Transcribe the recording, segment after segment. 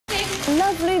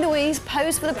Lovely Louise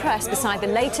posed for the press beside the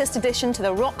latest addition to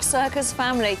the rock circus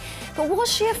family. But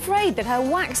was she afraid that her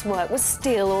waxwork would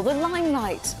steal all the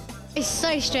limelight? It's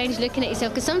so strange looking at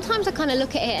yourself, because sometimes I kind of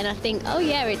look at it and I think, oh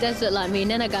yeah, it does look like me,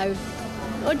 and then I go,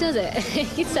 or does it?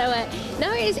 So,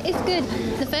 no, it's good.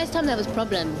 The first time there was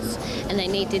problems and they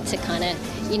needed to kind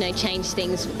of, you know, change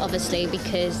things, obviously,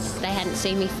 because they hadn't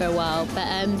seen me for a while. But,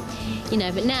 you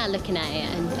know, but now looking at it,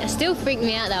 and it still freaked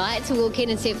me out, though. I had to walk in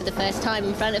and see it for the first time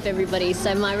in front of everybody,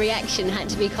 so my reaction had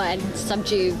to be quite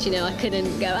subdued, you know. I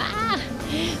couldn't go, ah!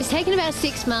 It's taken about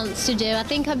 6 months to do. I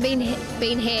think I've been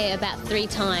here about 3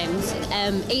 times.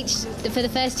 For the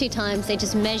first 2 times, they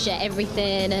just measure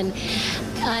everything and,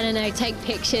 I don't know, take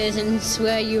pictures and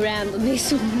swear you around on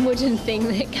this wooden thing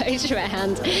that goes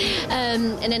around.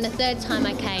 And then the 3rd time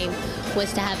I came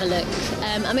was to have a look.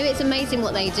 I mean, it's amazing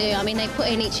what they do. I mean, they put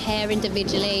in each hair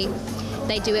individually.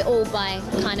 They do it all by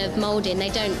kind of moulding. They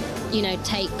don't, you know,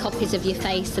 take copies of your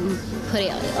face and put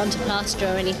it onto plaster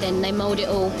or anything. They mould it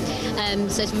all.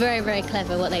 So it's very, very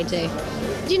clever what they do.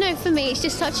 You know, for me, it's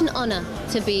just such an honour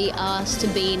to be asked to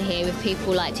be in here with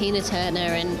people like Tina Turner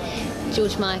and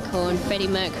George Michael and Freddie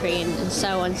Mercury and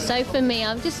so on. So for me,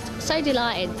 I'm just so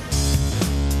delighted.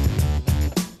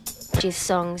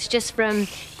 Songs just from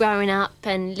growing up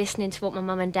and listening to what my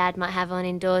mum and dad might have on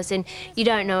indoors, and you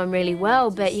don't know them really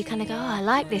well, but you kind of go, oh, I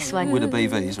like this one. With the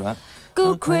BVs, right?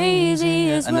 Go crazy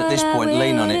is and at this point,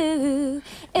 lean on it.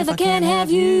 If I can't have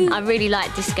you. I really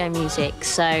like disco music,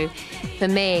 so for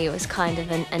me it was kind of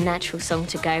a natural song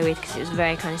to go with, because it was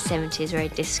very kind of 70s, very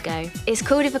disco. It's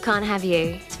called If I Can't Have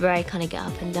You. It's very kind of get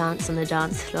up and dance on the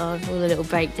dance floor, all the little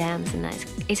breakdowns and that.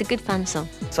 It's a good fun song.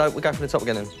 So we go from the top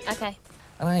again then. Okay.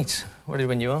 An 8. What did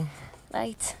when you are?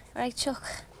 8. Right, Chuck.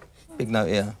 Big note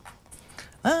here.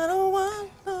 I don't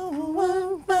want no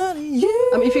one but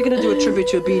you. I mean, if you're going to do a tribute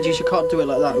to a Bee Gees, you can't do it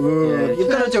like that. Yeah, you've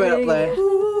got to do it up there.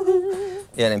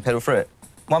 Yeah, then pedal through it.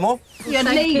 One more? You're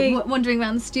Lee wandering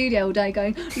around the studio all day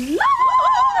going, la!